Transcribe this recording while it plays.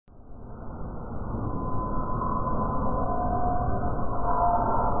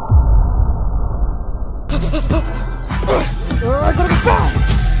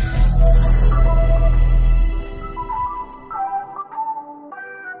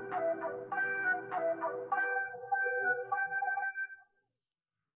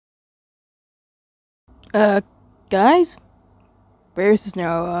Uh, guys? Bierce is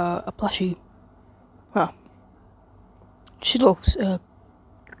now, a plushie. Huh. She looks,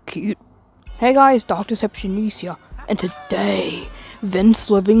 cute. Hey guys, Deception Bierce here. And today, Vince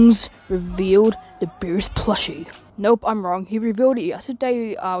Livings revealed the Bierce plushie. Nope, I'm wrong. He revealed it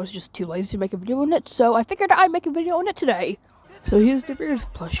yesterday. I was just too lazy to make a video on it, so I figured I'd make a video on it today. So here's the Bierce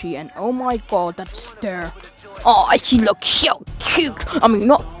plushie, and oh my god, that stare. Oh, she looks so cute. I mean,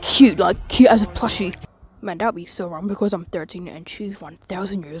 not cute, like cute as a plushie. Man, that'd be so wrong because I'm 13 and she's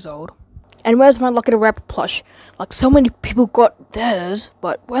 1,000 years old. And where's my Lucky the Rabbit plush? Like, so many people got theirs,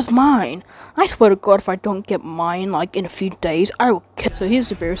 but where's mine? I swear to god, if I don't get mine, like, in a few days, I will kill. So here's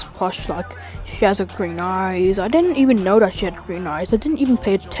the Bierce plush, like, she has her green eyes. I didn't even know that she had green eyes. I didn't even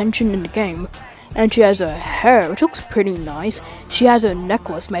pay attention in the game. And she has her hair, which looks pretty nice. She has a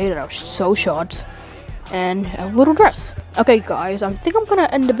necklace made out of soul shards. And a little dress. Okay, guys, I think I'm gonna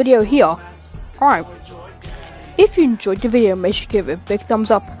end the video here. Alright. If you enjoyed the video, make sure to give it a big thumbs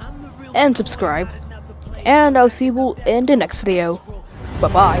up. And subscribe. And I'll see you all in the next video.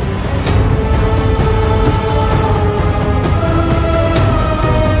 Bye-bye.